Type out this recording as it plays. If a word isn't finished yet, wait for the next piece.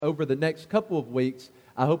over the next couple of weeks,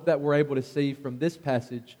 I hope that we're able to see from this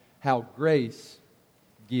passage how grace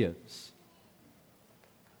gives.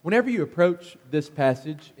 Whenever you approach this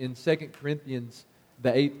passage in 2 Corinthians,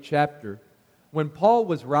 the 8th chapter, when Paul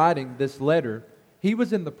was writing this letter, he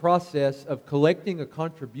was in the process of collecting a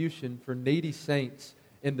contribution for needy saints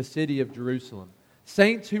in the city of Jerusalem.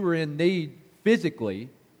 Saints who were in need physically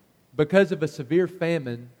because of a severe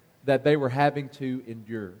famine that they were having to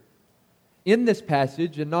endure. In this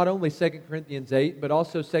passage, and not only 2 Corinthians 8, but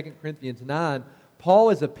also 2 Corinthians 9, Paul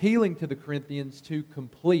is appealing to the Corinthians to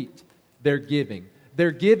complete their giving.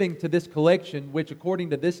 Their giving to this collection, which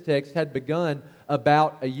according to this text had begun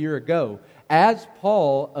about a year ago. As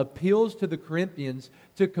Paul appeals to the Corinthians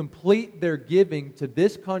to complete their giving to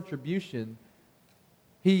this contribution,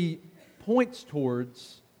 he points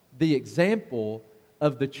towards the example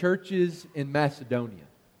of the churches in Macedonia.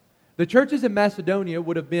 The churches in Macedonia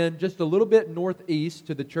would have been just a little bit northeast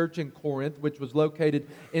to the church in Corinth, which was located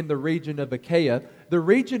in the region of Achaia. The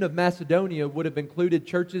region of Macedonia would have included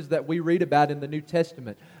churches that we read about in the New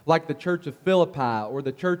Testament, like the church of Philippi or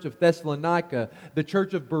the church of Thessalonica, the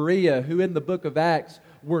church of Berea, who in the book of Acts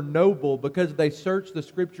were noble because they searched the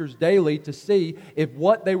Scriptures daily to see if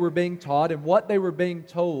what they were being taught and what they were being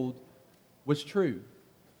told was true.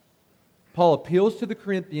 Paul appeals to the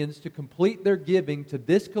Corinthians to complete their giving to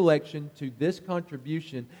this collection, to this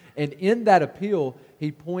contribution, and in that appeal,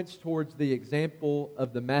 he points towards the example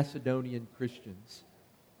of the Macedonian Christians.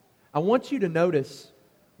 I want you to notice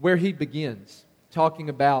where he begins talking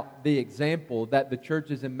about the example that the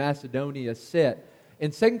churches in Macedonia set.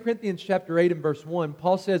 In 2 Corinthians chapter 8 and verse 1,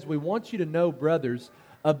 Paul says, "We want you to know, brothers,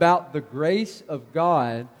 about the grace of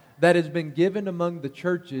God that has been given among the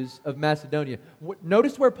churches of Macedonia."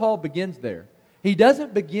 Notice where Paul begins there. He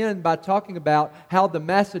doesn't begin by talking about how the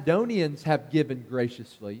Macedonians have given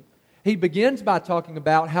graciously. He begins by talking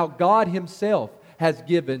about how God Himself has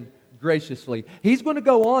given graciously. He's going to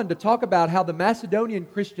go on to talk about how the Macedonian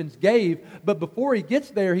Christians gave, but before he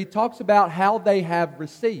gets there, he talks about how they have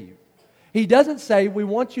received. He doesn't say, "We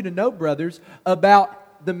want you to know, brothers, about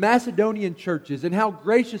the Macedonian churches and how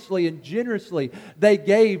graciously and generously they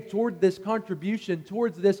gave toward this contribution,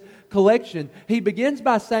 towards this collection." He begins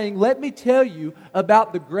by saying, "Let me tell you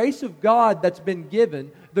about the grace of God that's been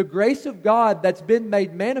given, the grace of God that's been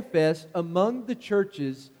made manifest among the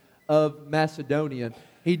churches of Macedonia."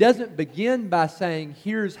 He doesn't begin by saying,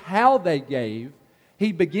 "Here's how they gave."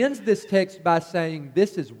 He begins this text by saying,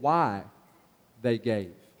 "This is why they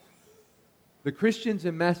gave." The Christians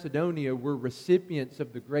in Macedonia were recipients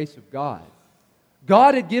of the grace of God.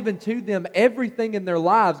 God had given to them everything in their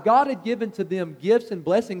lives. God had given to them gifts and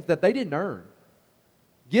blessings that they didn't earn.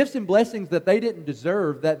 Gifts and blessings that they didn't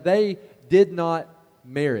deserve, that they did not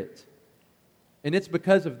merit. And it's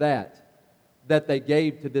because of that they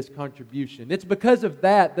gave to this contribution. It's because of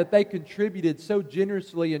that they contributed so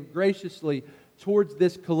generously and graciously towards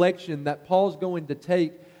this collection that Paul's going to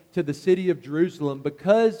take to the city of Jerusalem.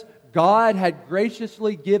 Because God had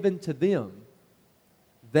graciously given to them,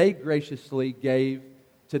 they graciously gave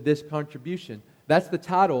to this contribution. That's the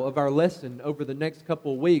title of our lesson over the next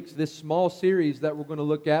couple of weeks, this small series that we're going to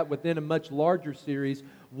look at within a much larger series.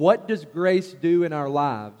 What does grace do in our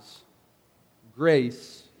lives?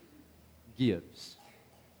 Grace gives.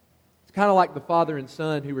 It's kind of like the father and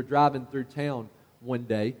son who were driving through town one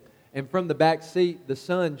day, and from the back seat, the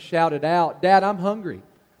son shouted out, "Dad, I'm hungry.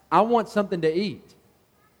 I want something to eat."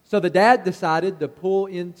 So the dad decided to pull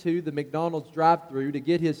into the McDonald's drive-thru to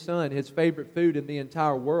get his son his favorite food in the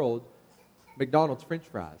entire world, McDonald's French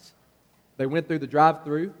fries. They went through the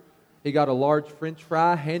drive-thru. He got a large French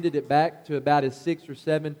fry, handed it back to about his 6 or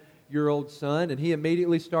 7-year-old son, and he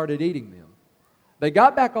immediately started eating them. They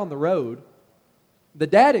got back on the road. The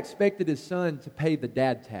dad expected his son to pay the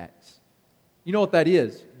dad tax. You know what that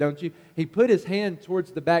is, don't you? He put his hand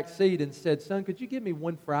towards the back seat and said, "Son, could you give me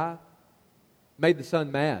one fry?" Made the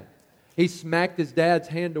son mad. He smacked his dad's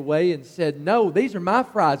hand away and said, "No, these are my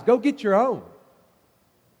fries. Go get your own."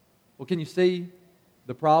 Well, can you see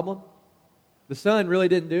the problem? The son really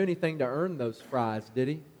didn't do anything to earn those fries, did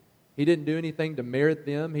he? He didn't do anything to merit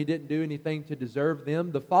them. He didn't do anything to deserve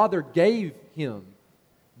them. The father gave him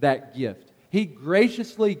that gift. He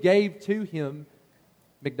graciously gave to him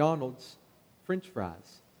McDonald's French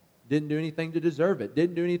fries. Didn't do anything to deserve it.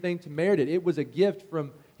 Didn't do anything to merit it. It was a gift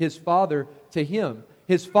from his father to him.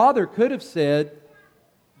 His father could have said,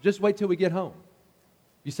 "Just wait till we get home."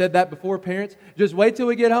 You said that before, parents? Just wait till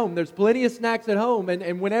we get home. There's plenty of snacks at home,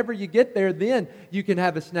 and whenever you get there, then you can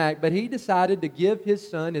have a snack. But he decided to give his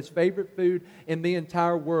son his favorite food in the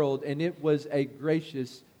entire world, and it was a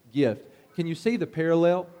gracious gift. Can you see the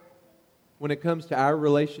parallel? when it comes to our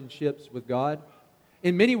relationships with God.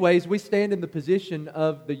 In many ways, we stand in the position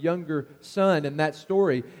of the younger son in that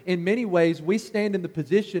story. In many ways, we stand in the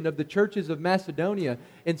position of the churches of Macedonia.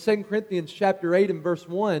 In 2 Corinthians chapter 8 and verse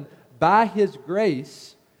 1, by His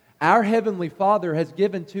grace, our Heavenly Father has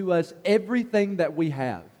given to us everything that we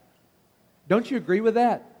have. Don't you agree with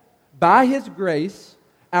that? By His grace,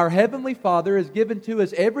 our Heavenly Father has given to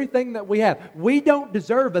us everything that we have. We don't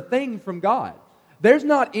deserve a thing from God. There's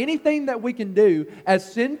not anything that we can do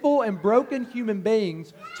as sinful and broken human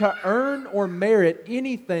beings to earn or merit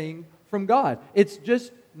anything from God. It's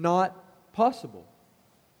just not possible.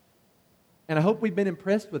 And I hope we've been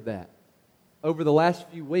impressed with that over the last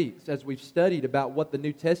few weeks as we've studied about what the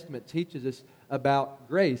New Testament teaches us about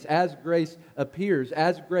grace. As grace appears,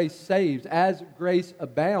 as grace saves, as grace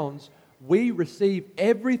abounds, we receive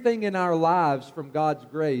everything in our lives from God's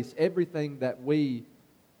grace, everything that we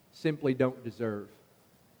simply don't deserve.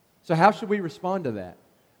 So how should we respond to that?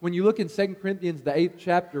 When you look in 2 Corinthians, the 8th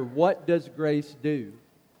chapter, what does grace do?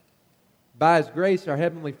 By His grace, our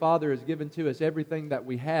Heavenly Father has given to us everything that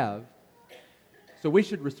we have. So we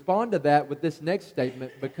should respond to that with this next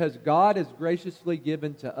statement: because God has graciously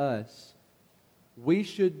given to us, we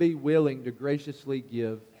should be willing to graciously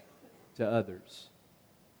give to others.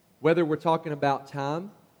 Whether we're talking about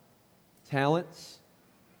time, talents,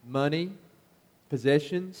 money,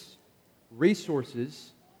 possessions,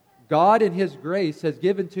 resources, God in His grace has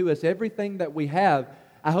given to us everything that we have.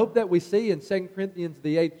 I hope that we see in 2 Corinthians,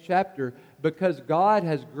 the 8th chapter, because God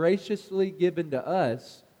has graciously given to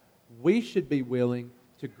us, we should be willing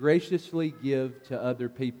to graciously give to other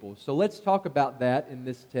people. So let's talk about that in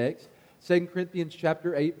this text. 2 Corinthians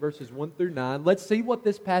chapter 8, verses 1 through 9. Let's see what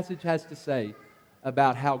this passage has to say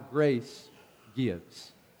about how grace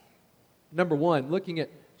gives. Number one, looking at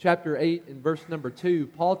chapter 8 and verse number 2,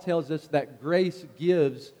 Paul tells us that grace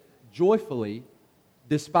gives joyfully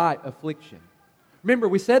despite affliction. Remember,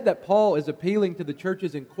 we said that Paul is appealing to the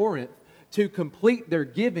churches in Corinth to complete their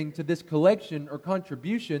giving to this collection or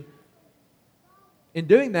contribution. In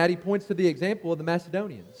doing that, he points to the example of the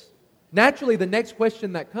Macedonians. Naturally, the next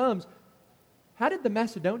question that comes, how did the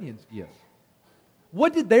Macedonians give?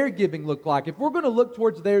 What did their giving look like? If we're going to look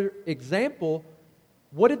towards their example,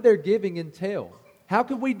 what did their giving entail? How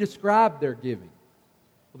could we describe their giving?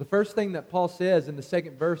 Well, the first thing that Paul says in the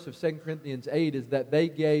second verse of 2 Corinthians 8 is that they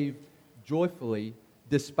gave joyfully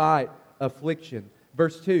despite affliction.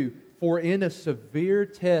 Verse 2, for in a severe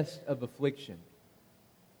test of affliction.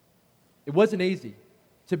 It wasn't easy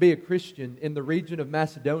to be a Christian in the region of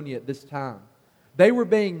Macedonia at this time. They were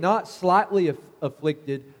being not slightly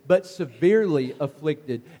afflicted, but severely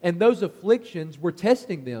afflicted. And those afflictions were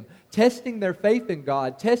testing them, testing their faith in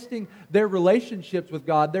God, testing their relationships with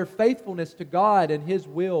God, their faithfulness to God and His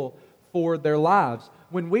will for their lives.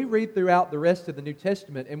 When we read throughout the rest of the New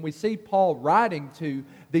Testament and we see Paul writing to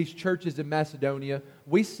these churches in Macedonia,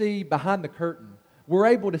 we see behind the curtain. We're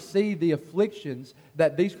able to see the afflictions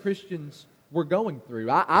that these Christians were going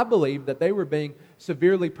through. I believe that they were being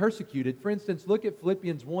severely persecuted. For instance, look at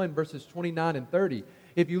Philippians 1, verses 29 and 30.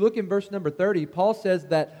 If you look in verse number 30, Paul says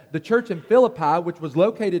that the church in Philippi, which was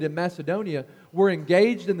located in Macedonia, were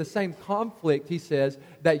engaged in the same conflict, he says,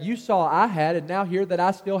 that you saw I had and now hear that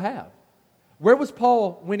I still have. Where was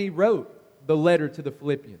Paul when he wrote the letter to the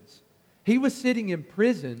Philippians? He was sitting in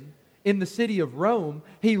prison in the city of Rome.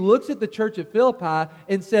 He looks at the church at Philippi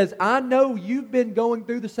and says, I know you've been going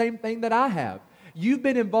through the same thing that I have. You've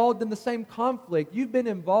been involved in the same conflict. You've been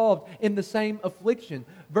involved in the same affliction.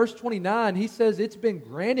 Verse 29, he says it's been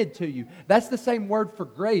granted to you. That's the same word for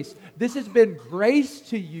grace. This has been grace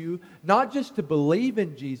to you, not just to believe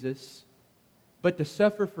in Jesus, but to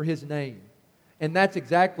suffer for His name. And that's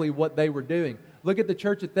exactly what they were doing. Look at the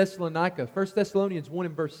church at Thessalonica. 1 Thessalonians 1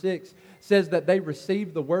 and verse 6 says that they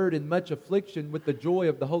received the word in much affliction with the joy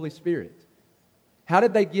of the Holy Spirit. How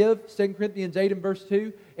did they give? 2 Corinthians 8 and verse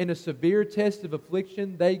 2, in a severe test of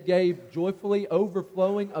affliction, they gave joyfully,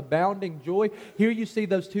 overflowing, abounding joy. Here you see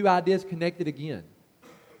those two ideas connected again.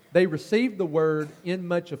 They received the word in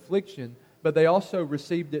much affliction, but they also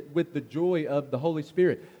received it with the joy of the Holy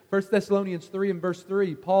Spirit. 1 Thessalonians 3 and verse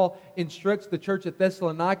 3, Paul instructs the church at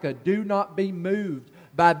Thessalonica, do not be moved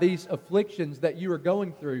by these afflictions that you are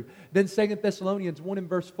going through. Then 2 Thessalonians 1 and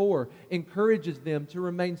verse 4 encourages them to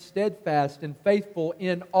remain steadfast and faithful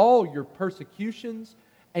in all your persecutions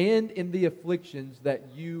and in the afflictions that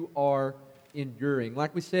you are enduring.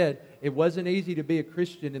 Like we said, it wasn't easy to be a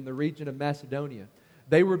Christian in the region of Macedonia.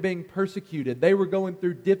 They were being persecuted. They were going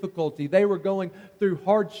through difficulty. They were going through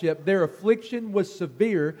hardship. Their affliction was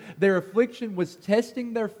severe. Their affliction was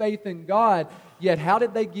testing their faith in God. Yet how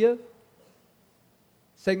did they give?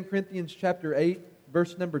 2 Corinthians chapter 8,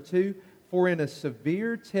 verse number 2, for in a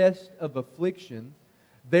severe test of affliction,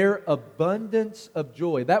 their abundance of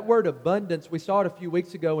joy. That word abundance, we saw it a few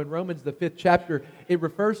weeks ago in Romans, the 5th chapter. It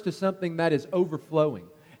refers to something that is overflowing.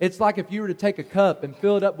 It's like if you were to take a cup and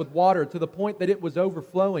fill it up with water to the point that it was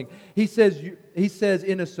overflowing. He says,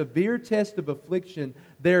 in a severe test of affliction,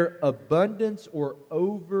 their abundance or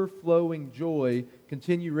overflowing joy,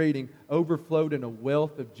 continue reading, overflowed in a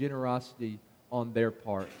wealth of generosity on their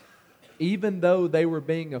part. Even though they were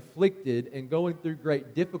being afflicted and going through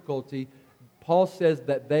great difficulty, Paul says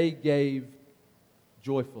that they gave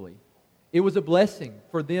joyfully. It was a blessing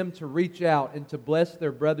for them to reach out and to bless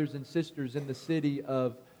their brothers and sisters in the city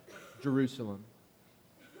of Jerusalem.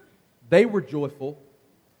 They were joyful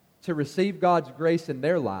to receive God's grace in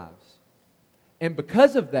their lives. And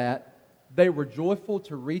because of that, they were joyful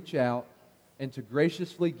to reach out and to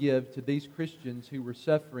graciously give to these Christians who were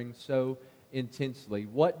suffering so intensely.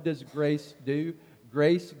 What does grace do?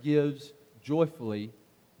 Grace gives joyfully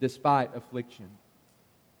despite affliction.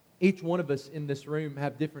 Each one of us in this room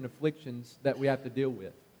have different afflictions that we have to deal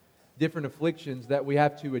with. Different afflictions that we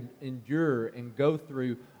have to endure and go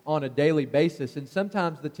through on a daily basis. And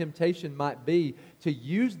sometimes the temptation might be to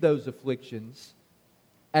use those afflictions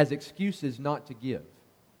as excuses not to give.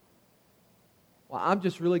 Well, I'm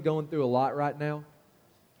just really going through a lot right now.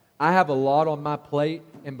 I have a lot on my plate,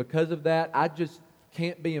 and because of that, I just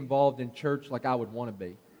can't be involved in church like I would want to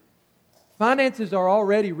be. Finances are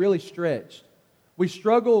already really stretched. We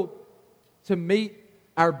struggle to meet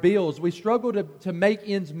our bills. We struggle to make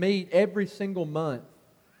ends meet every single month.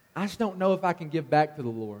 I just don't know if I can give back to the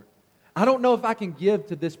Lord. I don't know if I can give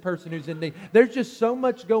to this person who's in need. There's just so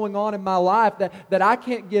much going on in my life that I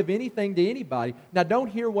can't give anything to anybody. Now, don't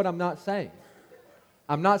hear what I'm not saying.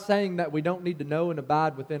 I'm not saying that we don't need to know and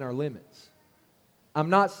abide within our limits. I'm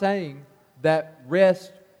not saying that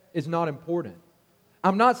rest is not important.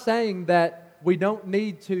 I'm not saying that we don't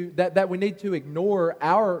need to that we need to ignore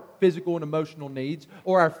our physical and emotional needs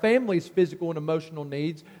or our family's physical and emotional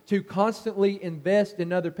needs to constantly invest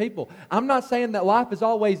in other people. I'm not saying that life is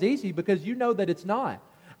always easy, because you know that it's not.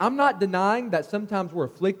 I'm not denying that sometimes we're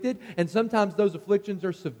afflicted and sometimes those afflictions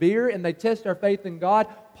are severe and they test our faith in God.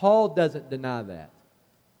 Paul doesn't deny that.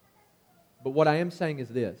 But what I am saying is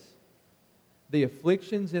this: the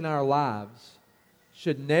afflictions in our lives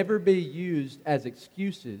should never be used as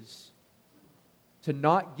excuses to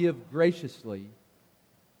not give graciously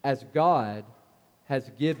as God has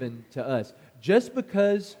given to us. Just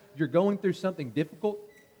because you're going through something difficult,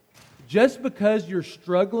 just because you're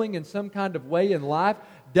struggling in some kind of way in life,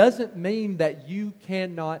 doesn't mean that you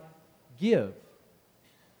cannot give.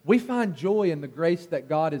 We find joy in the grace that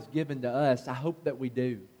God has given to us. I hope that we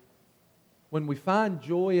do. When we find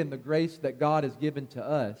joy in the grace that God has given to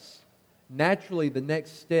us, naturally the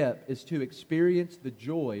next step is to experience the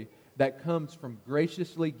joy that comes from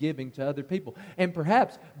graciously giving to other people. And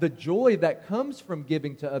perhaps the joy that comes from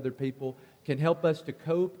giving to other people can help us to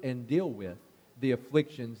cope and deal with the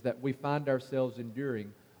afflictions that we find ourselves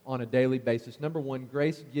enduring on a daily basis. Number one,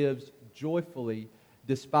 grace gives joyfully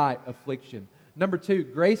despite affliction. Number two,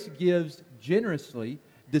 grace gives generously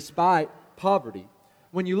despite poverty.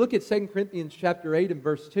 When you look at 2 Corinthians chapter 8 and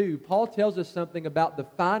verse 2, Paul tells us something about the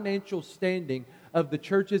financial standing of the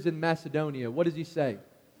churches in Macedonia. What does he say?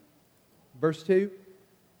 Verse 2,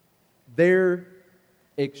 their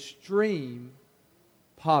extreme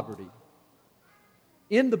poverty.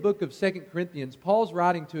 In the book of 2 Corinthians, Paul's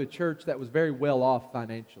writing to a church that was very well off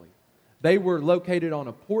financially. They were located on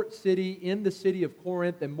a port city in the city of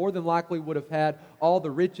Corinth and more than likely would have had all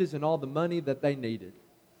the riches and all the money that they needed.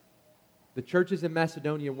 The churches in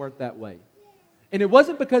Macedonia weren't that way. And it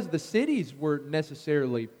wasn't because the cities were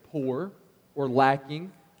necessarily poor or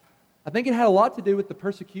lacking. I think it had a lot to do with the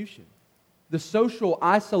persecution, the social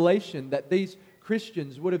isolation that these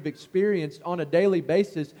Christians would have experienced on a daily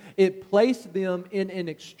basis. It placed them in an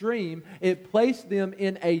extreme, it placed them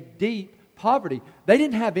in a deep poverty. They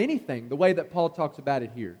didn't have anything the way that Paul talks about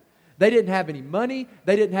it here. They didn't have any money.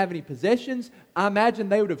 They didn't have any possessions. I imagine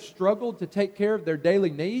they would have struggled to take care of their daily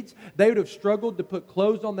needs. They would have struggled to put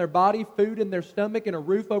clothes on their body, food in their stomach, and a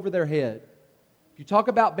roof over their head. If you talk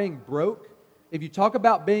about being broke, if you talk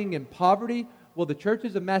about being in poverty, well, the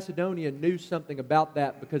churches of Macedonia knew something about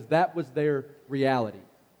that because that was their reality.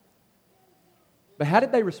 But how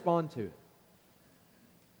did they respond to it?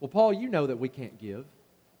 Well, Paul, you know that we can't give.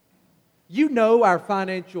 You know our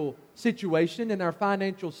financial situation and our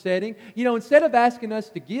financial setting. You know, instead of asking us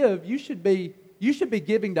to give, you should be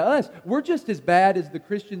giving to us. We're just as bad as the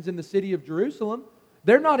Christians in the city of Jerusalem.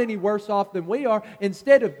 They're not any worse off than we are.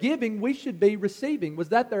 Instead of giving, we should be receiving. Was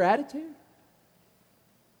that their attitude?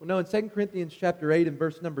 Well, no, in 2 Corinthians chapter 8 and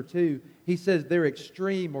verse number 2, he says their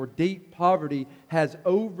extreme or deep poverty has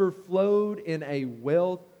overflowed in a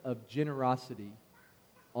wealth of generosity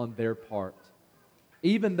on their part.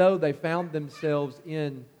 Even though they found themselves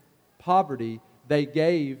in poverty, they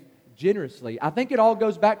gave generously. I think it all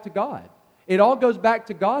goes back to God. It all goes back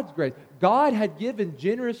to God's grace. God had given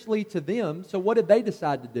generously to them, so what did they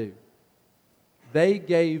decide to do? They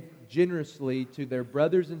gave generously to their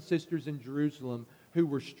brothers and sisters in Jerusalem who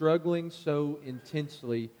were struggling so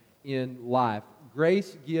intensely in life.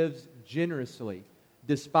 Grace gives generously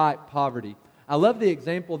despite poverty. I love the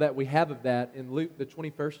example that we have of that in Luke, the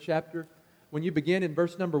 21st chapter. When you begin in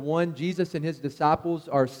verse number 1, Jesus and His disciples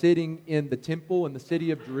are sitting in the temple in the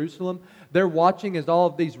city of Jerusalem. They're watching as all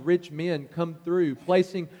of these rich men come through,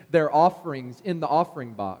 placing their offerings in the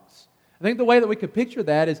offering box. I think the way that we could picture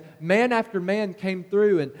that is man after man came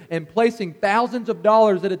through and placing thousands of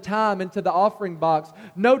dollars at a time into the offering box.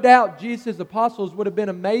 No doubt Jesus' apostles would have been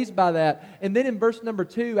amazed by that. And then in verse number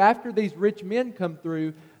 2, after these rich men come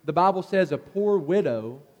through, the Bible says a poor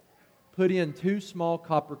widow put in 2 small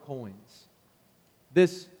copper coins.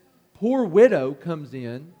 This poor widow comes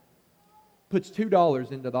in, puts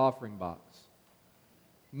 $2 into the offering box.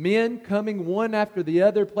 Men coming one after the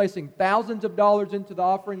other, placing thousands of dollars into the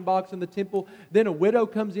offering box in the temple. Then a widow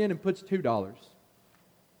comes in and puts $2.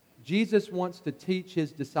 Jesus wants to teach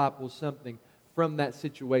His disciples something from that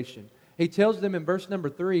situation. He tells them in verse number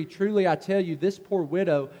 3, "Truly I tell you, this poor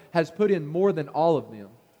widow has put in more than all of them."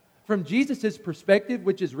 From Jesus' perspective,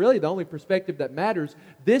 which is really the only perspective that matters,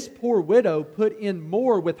 this poor widow put in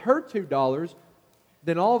more with her $2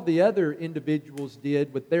 than all of the other individuals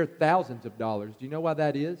did with their thousands of dollars. Do you know why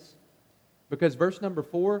that is? Because verse number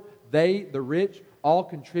 4, they, the rich, all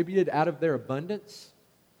contributed out of their abundance,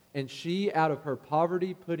 and she, out of her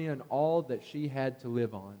poverty, put in all that she had to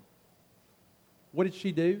live on. What did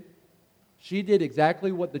she do? She did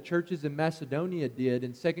exactly what the churches in Macedonia did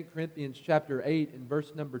in 2 Corinthians chapter 8 and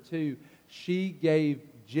verse number 2. She gave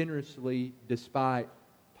generously despite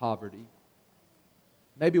poverty.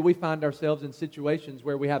 Maybe we find ourselves in situations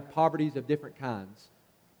where we have poverties of different kinds.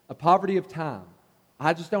 A poverty of time.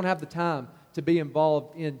 I just don't have the time to be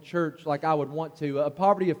involved in church like I would want to. A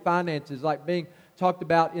poverty of finances like being talked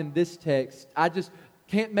about in this text. I just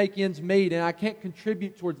can't make ends meet and I can't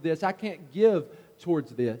contribute towards this. I can't give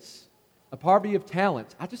towards this. A poverty of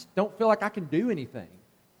talents. I just don't feel like I can do anything.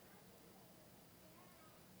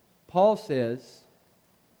 Paul says,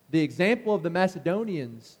 the example of the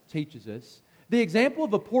Macedonians teaches us, the example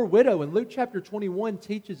of a poor widow in Luke chapter 21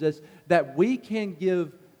 teaches us that we can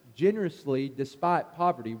give generously despite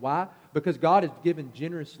poverty. Why? Because God has given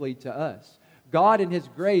generously to us. God in His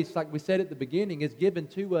grace, like we said at the beginning, has given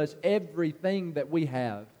to us everything that we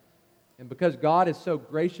have. And because God is so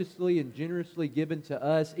graciously and generously given to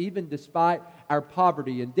us, even despite our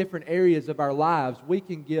poverty in different areas of our lives, we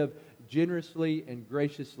can give generously and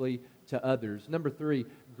graciously to others. Number 3,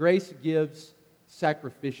 grace gives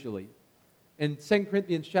sacrificially. In 2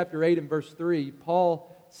 Corinthians chapter 8 and verse 3,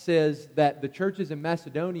 Paul says that the churches in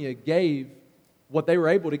Macedonia gave what they were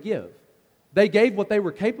able to give. They gave what they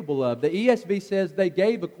were capable of. The ESV says they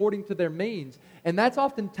gave according to their means. And that's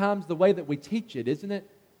oftentimes the way that we teach it, isn't it?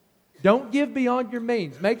 Don't give beyond your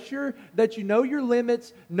means. Make sure that you know your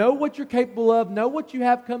limits, know what you're capable of, know what you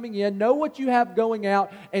have coming in, know what you have going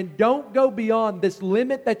out, and don't go beyond this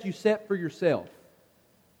limit that you set for yourself.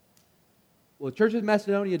 Well, the church of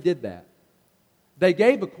Macedonia did that. They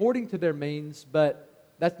gave according to their means, but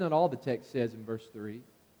that's not all the text says in verse 3.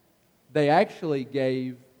 They actually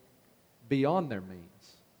gave beyond their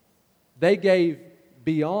means. They gave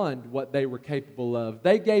beyond what they were capable of.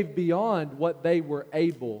 They gave beyond what they were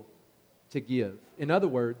able to give. In other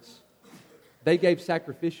words, they gave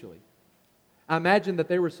sacrificially. I imagine that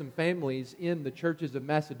there were some families in the churches of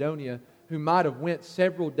Macedonia who might have went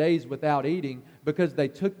several days without eating because they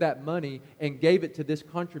took that money and gave it to this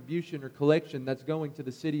contribution or collection that's going to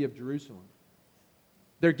the city of Jerusalem.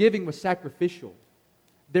 Their giving was sacrificial.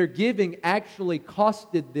 Their giving actually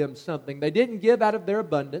costed them something. They didn't give out of their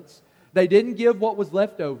abundance. They didn't give what was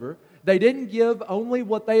left over. They didn't give only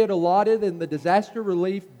what they had allotted in the disaster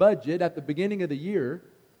relief budget at the beginning of the year.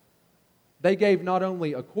 They gave not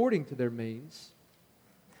only according to their means,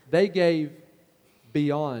 they gave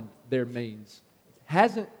beyond their means.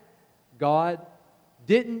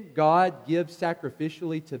 Didn't God give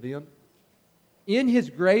sacrificially to them? In His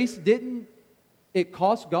grace, didn't it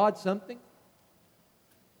cost God something?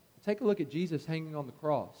 Take a look at Jesus hanging on the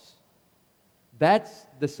cross. That's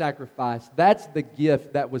the sacrifice. That's the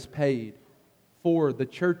gift that was paid for the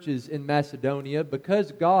churches in Macedonia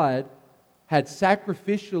because God had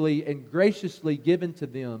sacrificially and graciously given to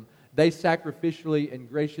them, they sacrificially and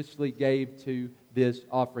graciously gave to this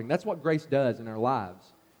offering. That's what grace does in our lives.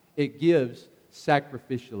 It gives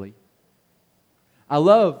sacrificially. I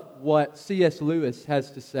love what C.S. Lewis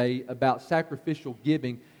has to say about sacrificial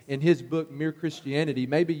giving in his book, Mere Christianity.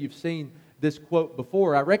 Maybe you've seen this quote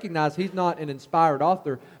before. I recognize he's not an inspired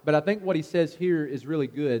author, but I think what he says here is really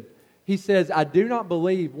good. He says, "I do not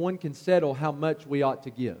believe one can settle how much we ought to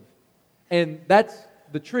give." And that's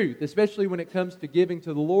the truth, especially when it comes to giving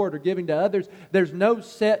to the Lord or giving to others. There's no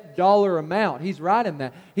set dollar amount. He's right in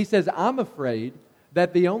that. He says, "I'm afraid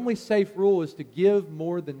that the only safe rule is to give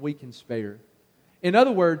more than we can spare." In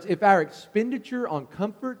other words, if our expenditure on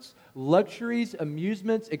comforts, luxuries,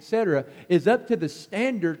 amusements, etc. is up to the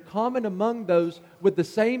standard common among those with the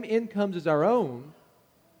same incomes as our own,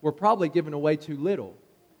 we're probably giving away too little.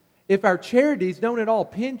 If our charities don't at all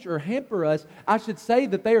pinch or hamper us, I should say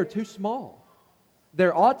that they are too small.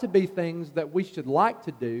 There ought to be things that we should like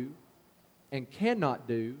to do and cannot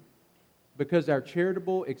do because our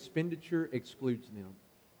charitable expenditure excludes them.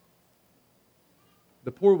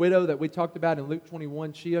 The poor widow that we talked about in Luke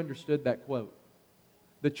 21, she understood that quote.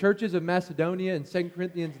 The churches of Macedonia in 2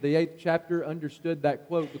 Corinthians, the 8th chapter, understood that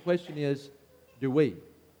quote. The question is, do we?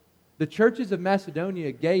 The churches of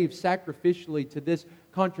Macedonia gave sacrificially to this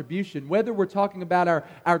contribution. Whether we're talking about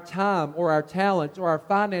our time or our talents or our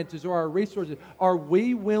finances or our resources, are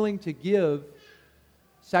we willing to give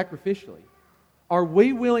sacrificially? Are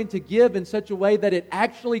we willing to give in such a way that it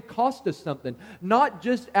actually costs us something? Not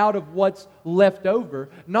just out of what's left over,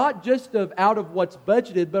 not just out of what's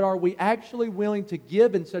budgeted, but are we actually willing to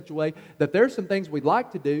give in such a way that there's some things we'd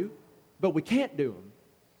like to do, but we can't do them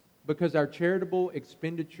because our charitable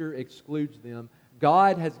expenditure excludes them.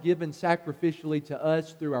 God has given sacrificially to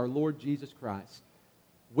us through our Lord Jesus Christ.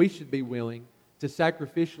 We should be willing to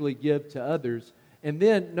sacrificially give to others. And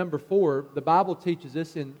then, number 4, the Bible teaches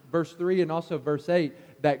us in verse 3 and also verse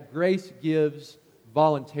 8 that grace gives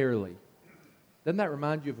voluntarily. Doesn't that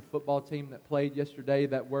remind you of a football team that played yesterday?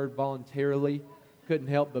 That word voluntarily, couldn't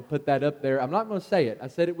help but put that up there. I'm not going to say it. I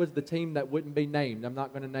said it was the team that wouldn't be named. I'm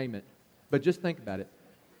not going to name it. But just think about it.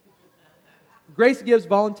 Grace gives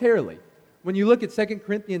voluntarily. When you look at 2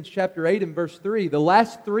 Corinthians chapter 8 and verse 3, the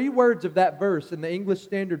last 3 words of that verse in the English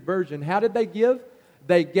Standard Version, how did they give?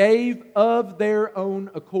 They gave of their own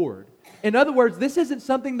accord. In other words, this isn't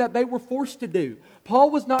something that they were forced to do. Paul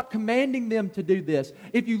was not commanding them to do this.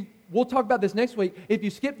 We'll talk about this next week. If you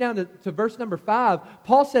skip down to verse number 5,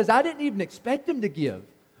 Paul says, I didn't even expect them to give.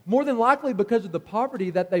 More than likely because of the poverty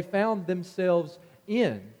that they found themselves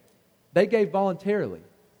in. They gave voluntarily.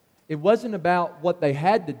 It wasn't about what they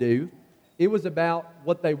had to do. It was about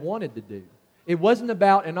what they wanted to do. It wasn't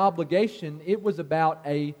about an obligation. It was about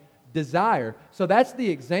a desire. So that's the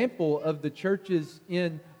example of the churches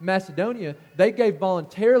in Macedonia. They gave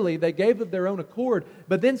voluntarily, they gave of their own accord,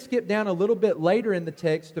 but then skip down a little bit later in the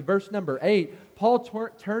text to verse number 8. Paul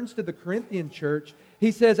turns to the Corinthian church.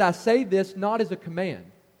 He says, I say this not as a command.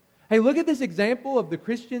 Hey, look at this example of the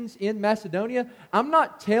Christians in Macedonia. I'm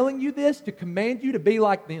not telling you this to command you to be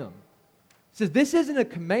like them. He says this isn't a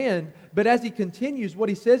command, but as he continues, what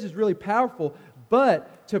he says is really powerful.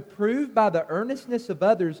 But to prove by the earnestness of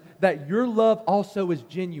others that your love also is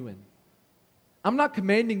genuine. I'm not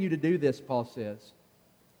commanding you to do this, Paul says.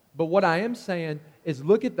 But what I am saying is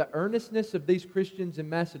look at the earnestness of these Christians in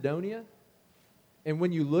Macedonia. And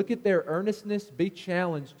when you look at their earnestness, be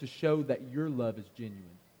challenged to show that your love is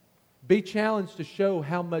genuine. Be challenged to show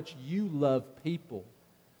how much you love people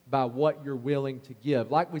by what you're willing to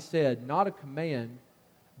give. Like we said, not a command,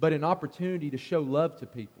 but an opportunity to show love to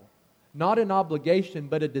people. Not an obligation,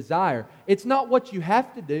 but a desire. It's not what you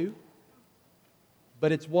have to do,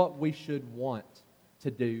 but it's what we should want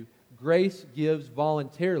to do. Grace gives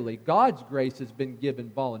voluntarily. God's grace has been given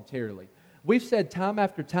voluntarily. We've said time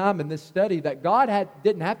after time in this study that God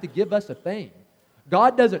didn't have to give us a thing.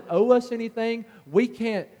 God doesn't owe us anything. We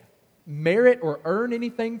can't merit or earn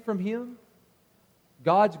anything from Him.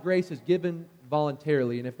 God's grace is given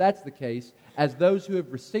voluntarily. And if that's the case, as those who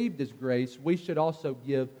have received His grace, we should also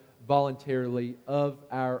give voluntarily of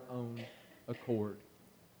our own accord.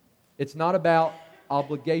 It's not about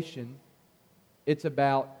obligation. It's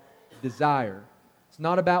about desire. It's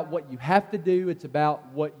not about what you have to do. It's about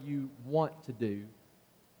what you want to do.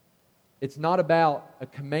 It's not about a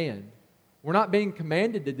command. We're not being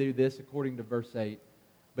commanded to do this according to verse 8,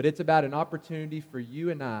 but it's about an opportunity for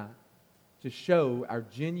you and I to show our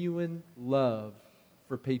genuine love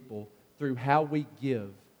for people through how we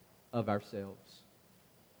give of ourselves.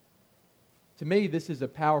 To me, this is a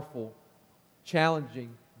powerful,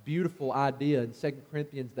 challenging beautiful idea in 2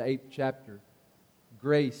 Corinthians, the 8th chapter.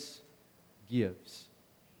 Grace gives.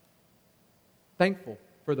 Thankful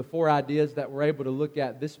for the 4 ideas that we're able to look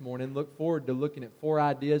at this morning. Look forward to looking at 4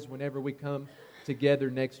 ideas whenever we come together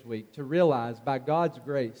next week. To realize, by God's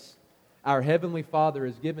grace, our Heavenly Father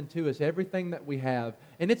has given to us everything that we have.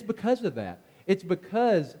 And it's because of that. It's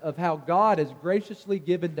because of how God has graciously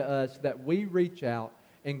given to us that we reach out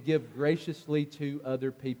and give graciously to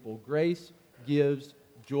other people. Grace gives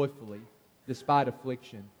joyfully, despite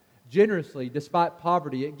affliction. Generously, despite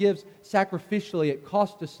poverty. It gives sacrificially. It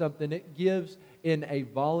costs us something. It gives in a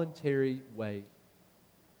voluntary way.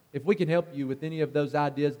 If we can help you with any of those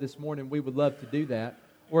ideas this morning, we would love to do that.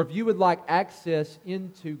 Or if you would like access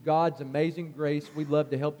into God's amazing grace, we'd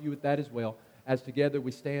love to help you with that as well. As together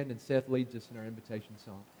we stand and Seth leads us in our invitation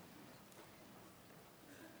song.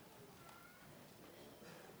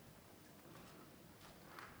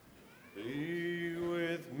 Be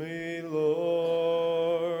with me,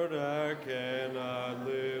 Lord, I cannot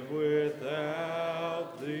live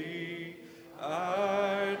without Thee.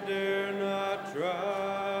 I dare not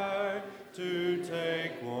try to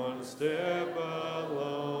take one step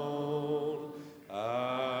alone.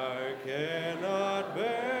 I cannot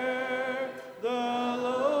bear the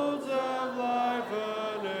loads of life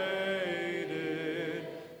unaided.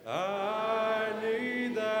 I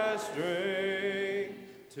need Thy strength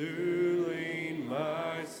to lean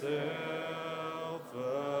myself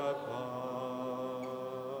upon.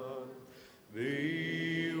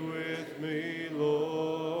 Be with me,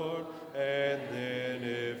 Lord, and then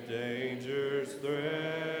if dangers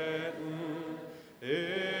threaten,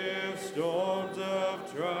 if storms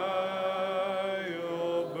of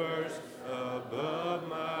trial burst above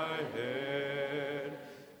my head,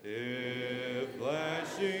 if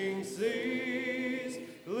flashing seas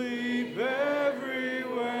leap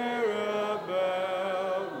everywhere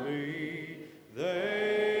about me,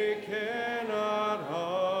 they cannot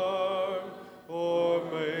harm or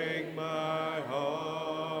make my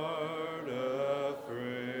heart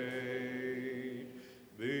afraid.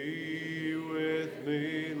 Be with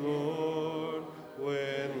me, Lord,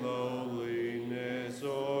 when loneliness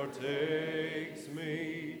o'ertakes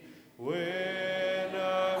me, when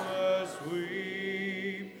I must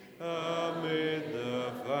weep amid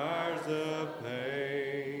the fires of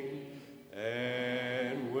pain.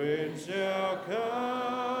 And when shall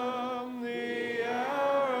come the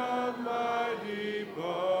hour of my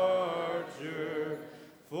departure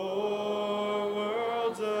for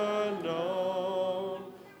worlds unknown?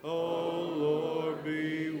 O Lord,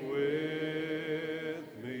 be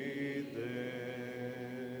with me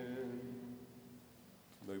then.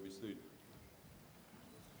 You may be seated.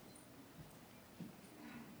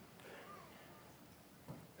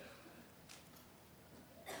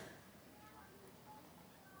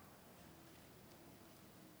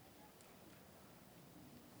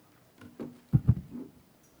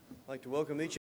 I'd like to welcome each